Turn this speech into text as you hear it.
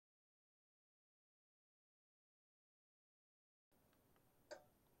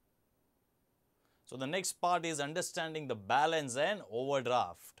So the next part is understanding the balance and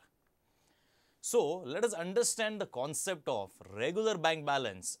overdraft. So let us understand the concept of regular bank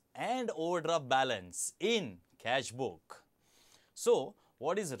balance and overdraft balance in cash book. So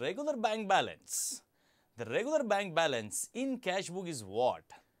what is regular bank balance? The regular bank balance in cash book is what?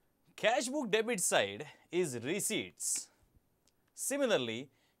 Cash book debit side is receipts. Similarly,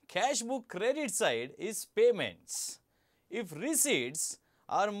 cash book credit side is payments. If receipts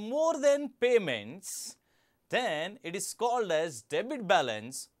are more than payments, then it is called as debit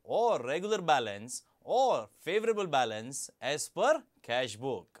balance or regular balance or favorable balance as per cash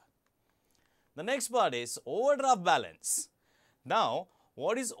book. The next part is overdraft balance. Now,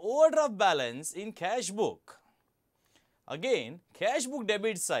 what is overdraft balance in cash book? Again, cash book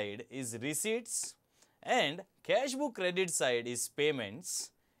debit side is receipts and cash book credit side is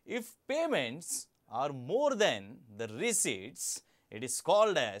payments. If payments are more than the receipts, it is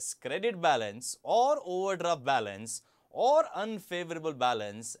called as credit balance or overdraft balance or unfavorable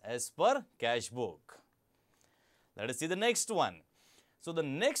balance as per cash book. Let us see the next one. So the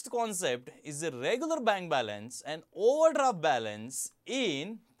next concept is the regular bank balance and overdraft balance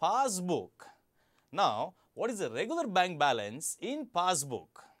in passbook. Now, what is the regular bank balance in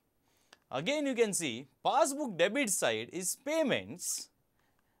passbook? Again, you can see passbook debit side is payments,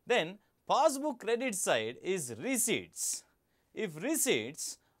 then passbook credit side is receipts. If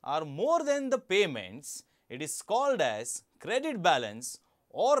receipts are more than the payments, it is called as credit balance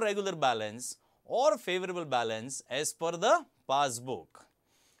or regular balance or favorable balance as per the passbook.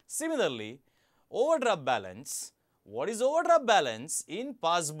 Similarly, overdraft balance. What is overdraft balance in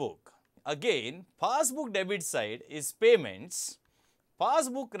passbook? Again, passbook debit side is payments,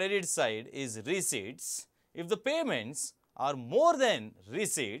 passbook credit side is receipts. If the payments are more than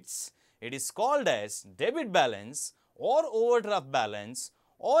receipts, it is called as debit balance or overdraft balance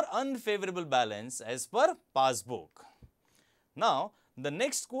or unfavorable balance as per passbook. Now, the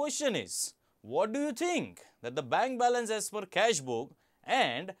next question is, what do you think that the bank balance as per cash book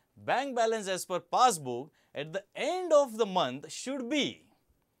and bank balance as per passbook at the end of the month should be?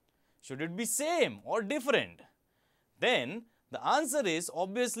 Should it be same or different? Then the answer is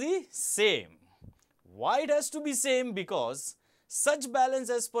obviously same. Why it has to be same? Because such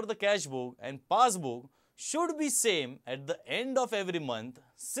balance as per the cash book and passbook should be same at the end of every month,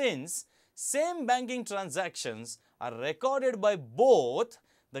 since same banking transactions are recorded by both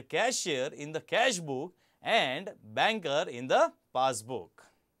the cashier in the cash book and banker in the passbook.